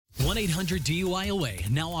1-800-DUIOA,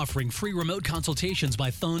 now offering free remote consultations by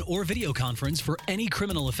phone or video conference for any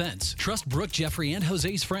criminal offense. Trust Brooke, Jeffrey, and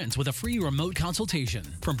Jose's friends with a free remote consultation.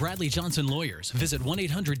 From Bradley Johnson Lawyers, visit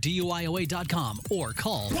 1-800-DUIOA.com or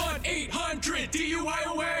call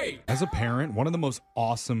 1-800-DUIOA. As a parent, one of the most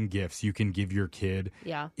awesome gifts you can give your kid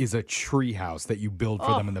is a tree house that you build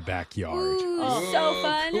for them in the backyard. Ooh, so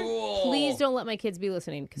fun. Cool. Please don't let my kids be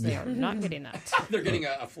listening because they are not getting that. They're getting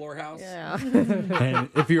a floor house. Yeah. And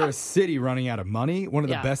if you're a city running out of money, one of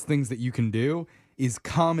the best things that you can do is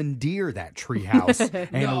commandeer that tree house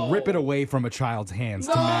and rip it away from a child's hands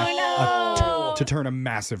to turn a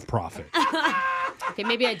massive profit. Okay,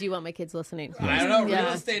 maybe I do want my kids listening. I don't know. Real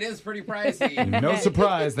estate is pretty pricey. No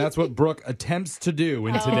surprise, that's what Brooke attempts to do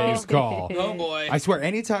in today's call. Oh, boy. I swear,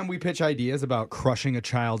 anytime we pitch ideas about crushing a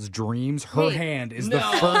child's dreams, her hand is the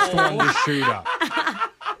first one to shoot up.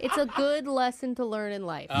 It's a good lesson to learn in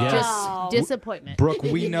life. Yes. Just disappointment. Brooke,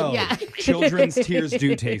 we know children's tears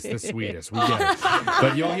do taste the sweetest. We get it.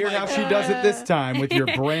 But you'll hear how she does it this time with your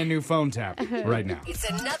brand new phone tap right now. It's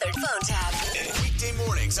another phone tap. Weekday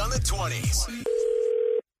mornings on the 20s.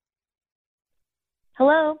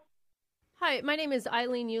 Hello. Hi, my name is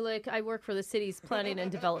Eileen Ulick. I work for the city's planning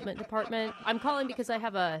and development department. I'm calling because I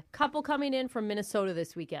have a couple coming in from Minnesota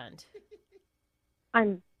this weekend.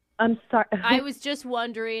 I'm sorry. I was just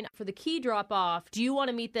wondering, for the key drop-off, do you want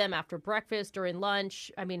to meet them after breakfast, during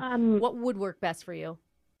lunch? I mean, what would work best for you?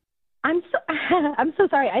 I'm so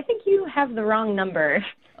sorry. I think you have the wrong number.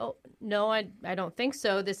 Oh, no, I don't think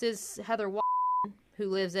so. This is Heather who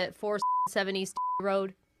lives at 470 East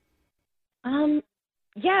Road.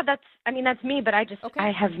 Yeah, that's me, but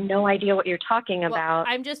I have no idea what you're talking about.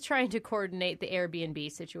 I'm just trying to coordinate the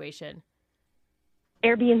Airbnb situation.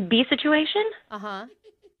 Airbnb situation? Uh-huh.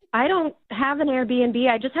 I don't have an Airbnb.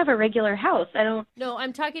 I just have a regular house. No,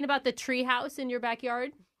 I'm talking about the tree house in your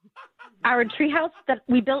backyard. Our tree house that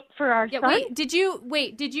we built for our son? Did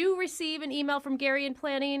you receive an email from Gary in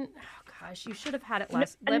planning? Oh, gosh, you should have had it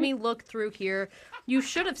last. Let me look through here. You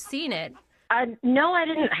should have seen it. No, I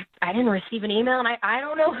didn't. I didn't receive an email, and I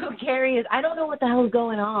don't know who Gary is. I don't know what the hell is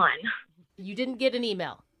going on. You didn't get an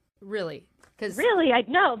email, really? Really?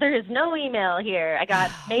 No, there is no email here. I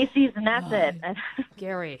got Macy's, and that's it.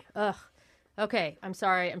 Gary, ugh. Okay, I'm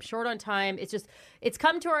sorry. I'm short on time. It's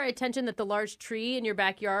come to our attention that the large tree in your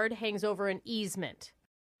backyard hangs over an easement.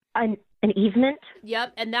 An easement?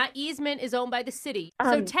 Yep, and that easement is owned by the city.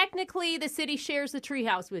 So technically, the city shares the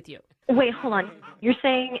treehouse with you. Wait, hold on. You're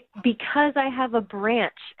saying because I have a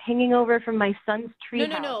branch hanging over from my son's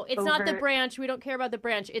treehouse? No. It's not the branch. We don't care about the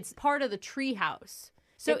branch. It's part of the treehouse.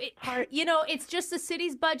 So, it's just the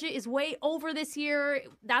city's budget is way over this year.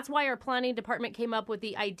 That's why our planning department came up with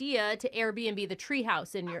the idea to Airbnb the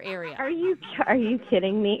treehouse in your area. Are you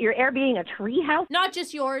kidding me? You're Airbnb a treehouse? Not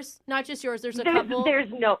just yours. There's a couple.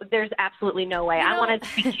 There's absolutely no way. I want to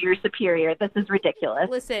speak to your superior. This is ridiculous.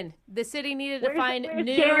 Listen, the city needed to find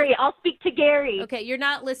new. Gary, I'll speak to Gary. Okay, you're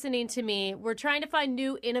not listening to me. We're trying to find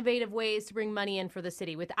new, innovative ways to bring money in for the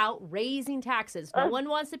city without raising taxes. No one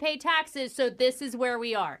wants to pay taxes, so this is where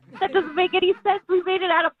we are. That doesn't make any sense. We made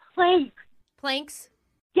it out of planks. Planks?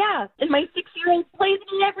 Yeah, and my 6-year-old plays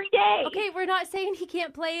in it every day. Okay, we're not saying he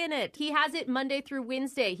can't play in it. He has it Monday through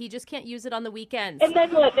Wednesday. He just can't use it on the weekends. And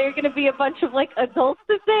then what? There are going to be a bunch of, adults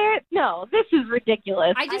in there? No, this is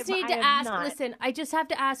ridiculous. I just need to ask, listen, I just have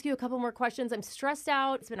to ask you a couple more questions. I'm stressed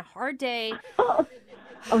out. It's been a hard day. Oh,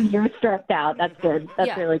 you're stressed out. That's good.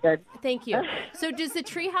 That's really good. Thank you. So does the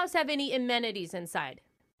treehouse have any amenities inside?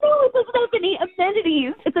 No, it doesn't have any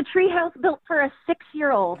amenities. It's a treehouse built for a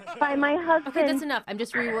 6-year-old by my husband. Okay, that's enough. I'm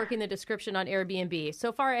just reworking the description on Airbnb.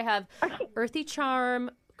 So far, I have earthy charm,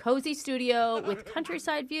 cozy studio with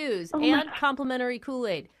countryside views, and complimentary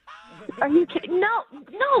Kool-Aid. Are you kidding? No,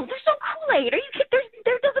 there's no Kool-Aid. Are you kidding?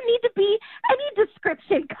 There doesn't need to be any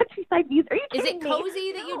description. Countryside views. Are you kidding me? Is it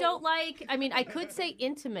cozy that you don't like? I mean, I could say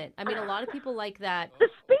intimate. I mean, a lot of people like that. The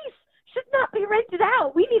space should not be rented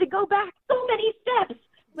out. We need to go back so many steps.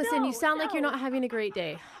 Listen, you sound like you're not having a great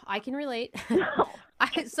day. I can relate. No.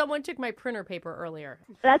 Someone took my printer paper earlier.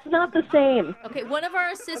 That's not the same. Okay, one of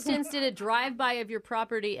our assistants did a drive-by of your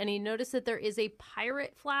property, and he noticed that there is a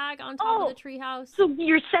pirate flag on top of the treehouse. So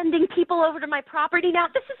you're sending people over to my property now?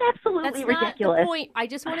 This is absolutely ridiculous. That's not the point. I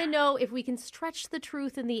just want to know if we can stretch the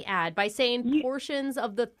truth in the ad by saying portions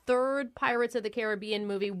of the third Pirates of the Caribbean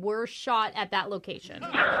movie were shot at that location.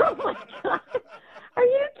 Oh, my God. Are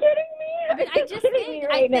you kidding me? I mean, I think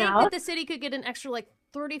that the city could get an extra,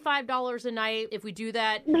 $35 a night if we do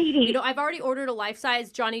that. Lady. You know, I've already ordered a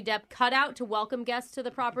life-size Johnny Depp cutout to welcome guests to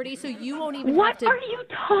the property, so you won't even have What to... are you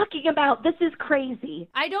talking about? This is crazy.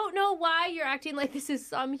 I don't know why you're acting like this is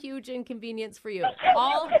some huge inconvenience for you.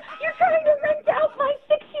 You're trying to rent out my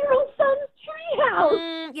 6-year-old son's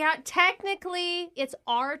treehouse. Yeah, technically, it's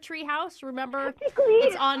our treehouse, remember? Technically.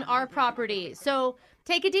 It's on our property. So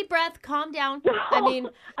take a deep breath, calm down. I mean...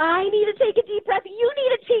 I need to take a deep breath. You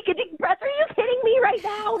need to take a deep breath. Are you kidding me right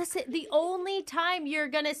now? Listen, the only time you're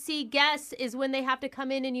going to see guests is when they have to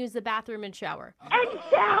come in and use the bathroom and shower. And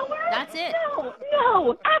shower? That's it.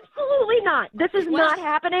 No, absolutely not. This is not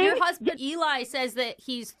happening. Your husband, Eli, says that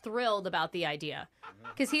he's thrilled about the idea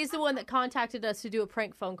because he's the one that contacted us to do a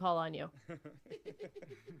prank phone call on you.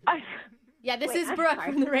 Yeah, this is Brooke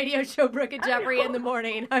from the radio show Brooke and Jeffrey in the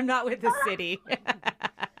Morning. I'm not with the city.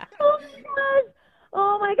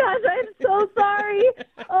 Oh my gosh, I'm so sorry.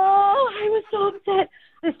 Oh, I was so upset.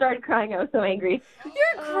 I started crying. I was so angry.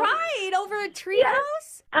 You're crying over a treehouse?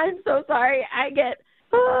 Yes, I'm so sorry. Okay,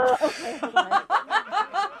 hold on.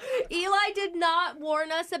 Eli did not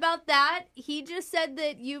warn us about that. He just said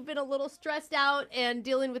that you've been a little stressed out and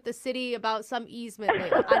dealing with the city about some easement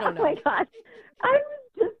lately. I don't know. Oh my gosh. I'm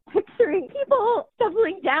just picturing people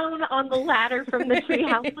doubling down on the ladder from the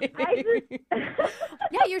treehouse.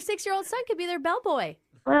 Yeah, your 6-year-old son could be their bellboy.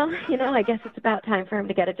 Well, you know, I guess it's about time for him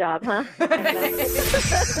to get a job, huh? Wake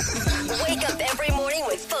up every morning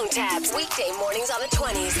with phone taps. Weekday mornings on the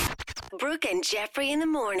 20s. Brooke and Jeffrey in the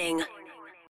Morning.